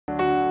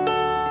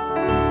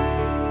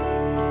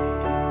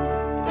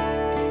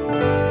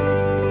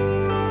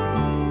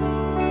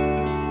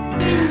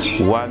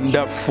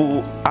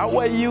Wonderful. How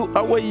are you?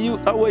 How are you?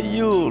 How are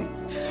you?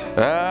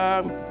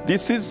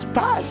 This is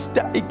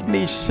Pastor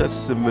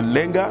Ignitius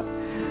Mulenga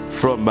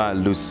from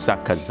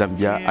Lusaka,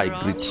 Zambia. I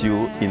greet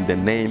you in the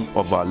name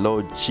of our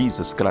Lord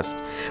Jesus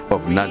Christ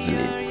of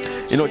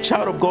Nazareth. You know,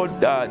 child of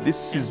God,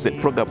 this is a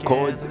program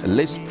called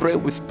Let's Pray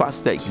with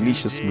Pastor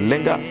Ignitius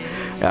Mulenga,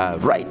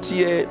 right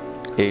here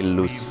in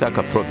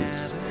Lusaka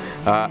province.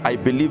 I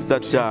believe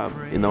that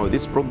you know,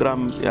 this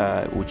program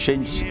will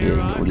change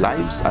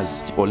lives,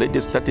 as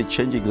already started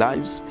changing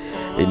lives.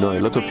 You know,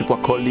 a lot of people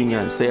are calling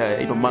and say,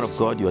 you know, man of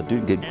God, you are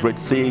doing a great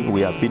thing.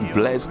 We have been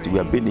blessed. We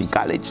have been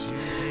encouraged.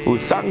 We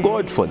thank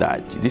God for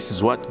that. This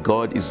is what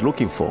God is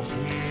looking for.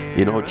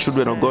 You know,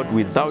 children of God,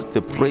 without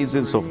the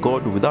presence of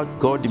God, without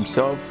God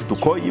himself to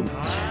call him,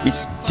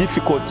 it's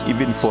difficult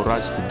even for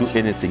us to do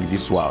anything in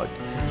this world.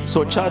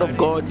 So, child of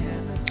God,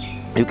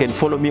 you can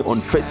follow me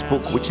on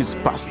Facebook, which is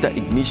Pastor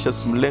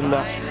Ignitius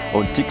Mulenga,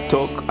 on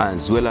TikTok,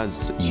 as well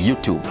as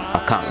YouTube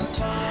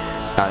account.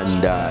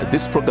 And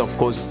this program, of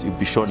course, will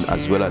be shown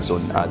as well as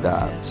on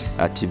other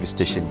TV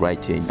stations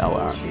right here in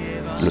our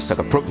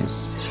Lusaka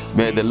province.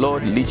 May the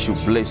Lord lead you,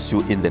 bless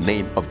you in the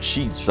name of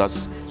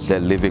Jesus, the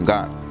living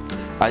God.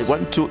 I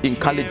want to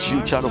encourage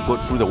you, child of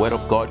God, through the word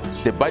of God.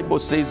 The Bible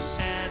says,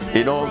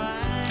 you know,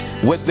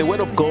 with the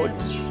word of God,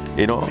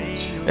 you know,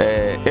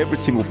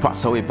 everything will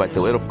pass away, but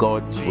the word of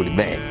God will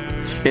remain.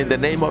 In the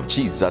name of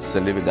Jesus,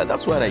 the living God.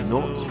 That's what I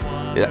know.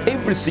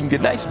 Everything, the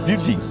nice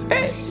buildings.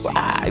 Hey,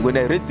 when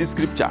I read this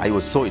scripture, I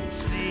was so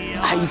it.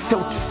 I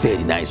felt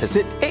very nice. I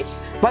said, hey,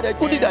 but I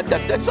couldn't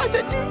understand. So I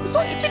said,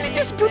 so even in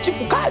these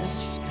beautiful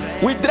cars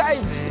we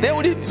drive,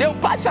 they'll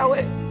pass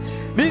away.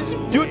 These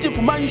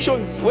beautiful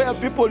mansions where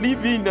people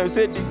live in, I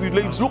said,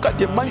 look at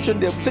the mansion,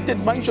 the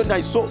certain mansion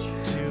I saw,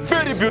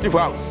 very beautiful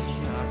house.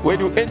 When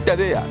you enter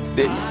there,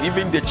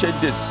 even the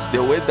changes,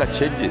 the weather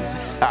changes.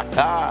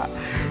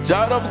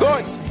 Child of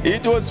God,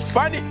 it was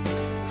funny,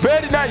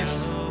 very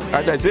nice.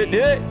 And I said,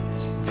 hey,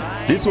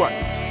 this one,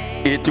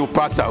 it will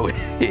pass away.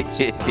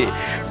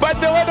 But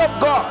the word of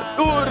God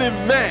will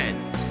remain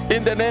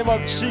in the name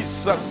of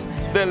Jesus,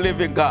 the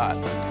living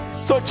God.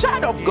 So,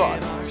 child of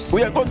God,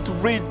 we are going to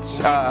read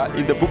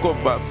in the book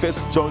of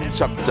 1 John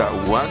chapter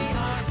 1,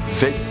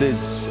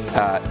 verses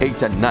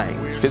 8 and 9.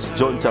 1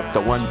 John chapter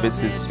 1,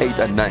 verses 8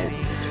 and 9.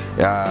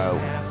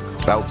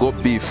 I'll go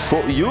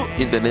before you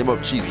in the name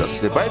of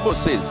Jesus. The Bible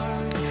says,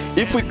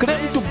 if we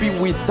claim to be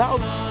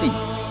without sin,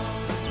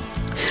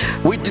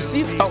 we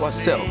deceive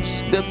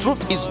ourselves. The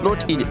truth is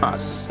not in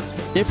us.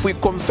 If we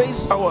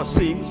confess our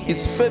sins, he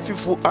is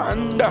faithful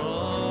and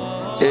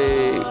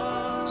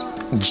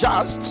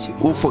just,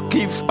 who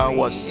forgive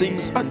our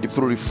sins and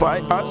purify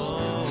us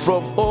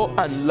from all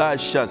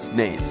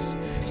unrighteousness.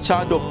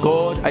 Child of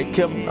God, I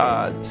came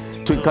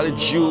to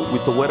encourage you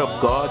with the word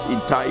of God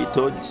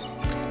entitled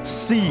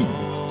Sin.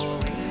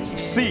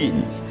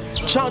 Sin.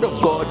 Child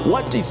of God,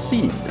 what is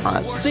sin?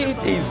 Sin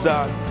is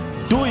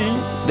doing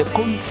the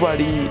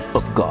contrary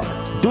of God,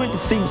 doing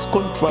things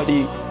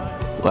contrary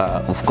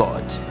of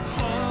God,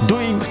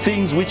 doing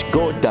things which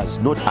God does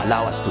not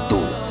allow us to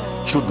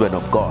do. Children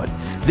of God,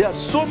 there are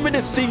so many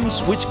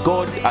things which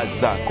God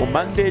has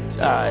commanded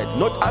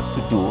not us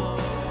to do,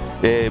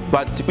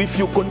 but if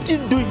you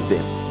continue doing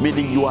them,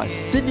 meaning you are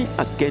sinning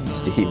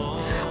against him.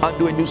 And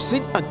when you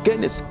sin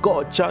against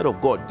God, child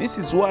of God, this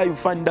is why you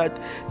find that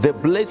the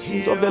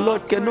blessings of the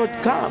Lord cannot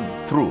come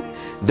through.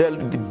 The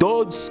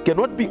doors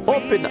cannot be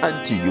opened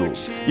unto you.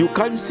 You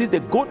can't see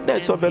the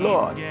goodness of the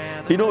Lord.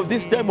 You know,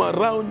 this time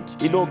around,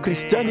 you know,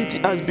 Christianity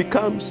has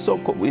become so,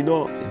 you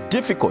know,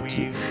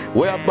 difficulty,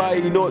 whereby,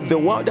 you know, the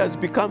world has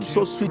become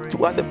so sweet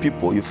to other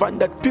people. You find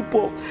that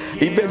people,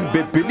 even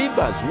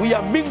believers, we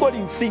are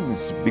mingling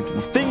things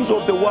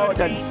of the world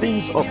and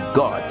things of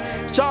God.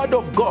 Child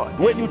of God,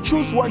 when you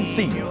choose one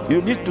thing,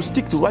 you need to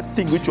stick to that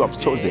thing which you have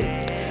chosen.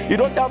 You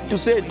don't have to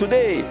say,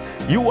 today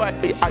you are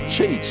at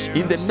church,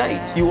 in the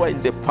night you are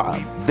in the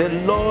pub. The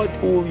Lord,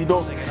 who, you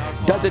know,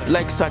 doesn't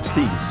like such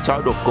things,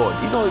 child of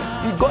God. You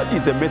know, God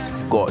is a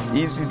merciful God.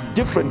 He's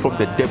different from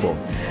the devil.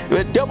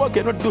 The devil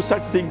cannot do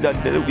such things and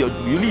you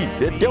leave.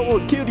 The devil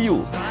will kill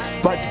you.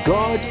 But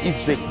God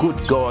is a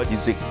good God.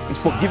 He's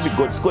forgiving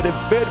God. He's got a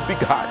very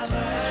big heart.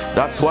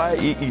 That's why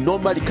he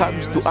normally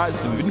comes to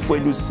us. Even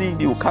when you sin,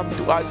 he will come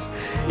to us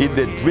in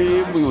the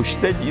dream. He will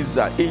send his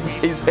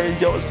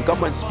angels to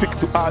come and speak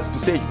to us, to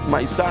say,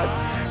 my son,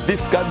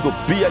 this kind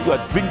of beer you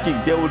are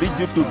drinking, they will lead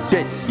you to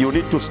death. You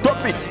need to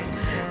stop it.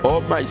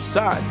 Oh, my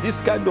son, this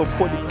kind of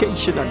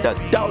fornication and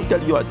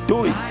adultery you are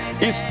doing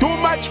is too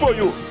much for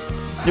you.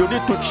 You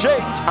need to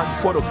change and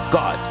follow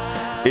God.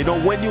 You know,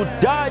 when you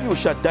die, you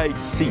shall die in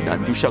sin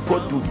and you shall go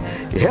to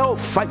hell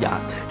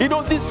fire. You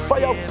know, this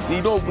fire,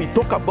 you know, we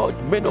talk about,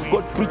 men of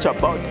God preach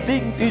about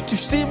things. It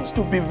seems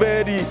to be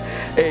very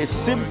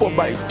simple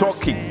by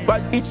talking,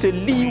 but it's a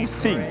real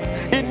thing.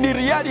 In the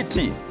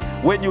reality,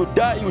 when you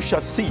die, you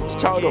shall see it,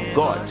 child of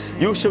God.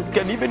 You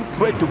can even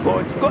pray to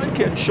God. God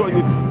can show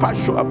you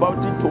partial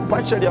about it or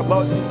partially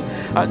about it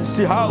and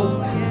see how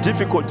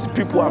difficult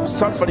people are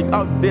suffering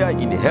out there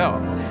in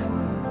hell.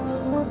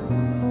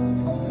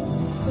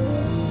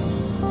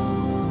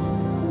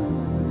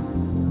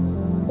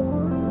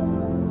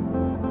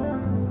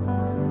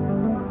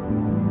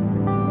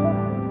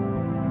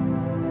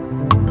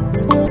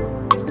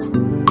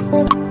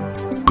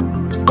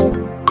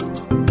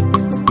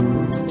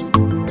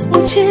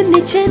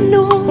 cheni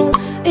chenu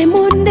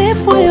emonde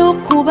foyo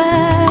kuba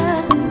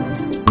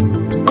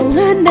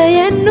nganda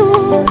yenu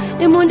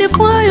emonde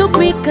foyo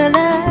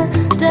kwikala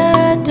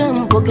tata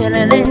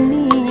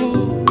mpokeleleni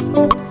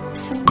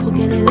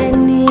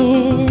pokeleleni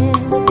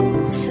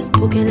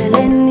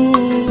pokeleleni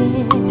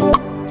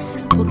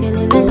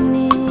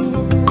pokeleleni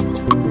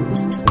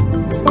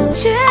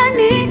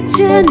cheni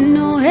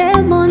chenu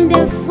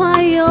emonde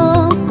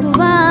foyo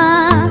kuba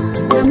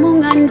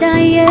nganda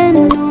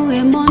yenu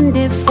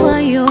emonde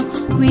foyo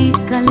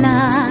kwikala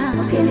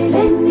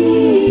pokeleleni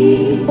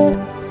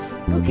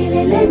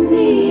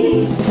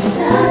pokeleleni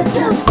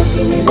tata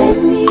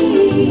pokeleleni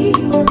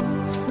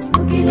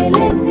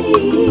pokeleleni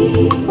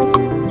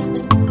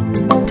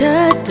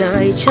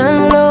tata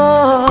ichalo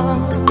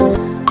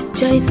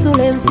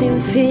chaisule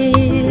mfimfi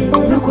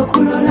nukwa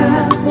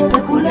kulola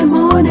takule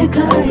mone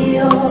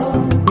kayo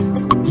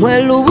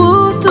mwelu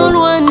buto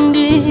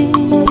lwandi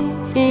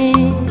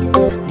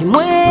ni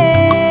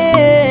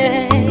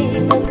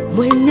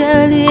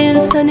mwenyali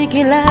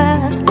nsanikila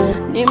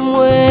ni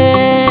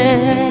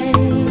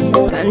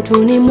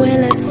bantu ni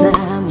mwelesa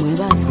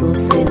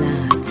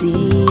mwebasoselati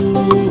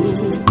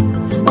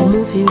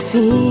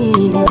umufimfi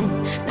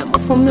na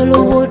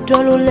mufumilo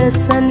buto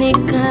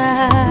lulesanika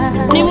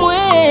ni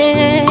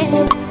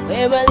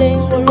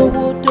mwebalengo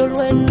lubuto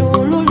lwenu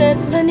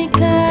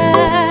lulesanika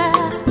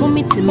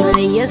mumitima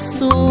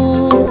Yesu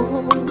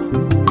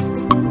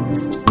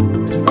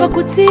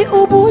bakuti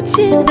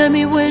ubuchi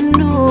ndami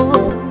wenu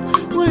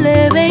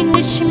ulebe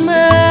ngishima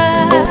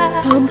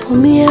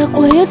pampumia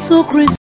kwa Yesu Kristo.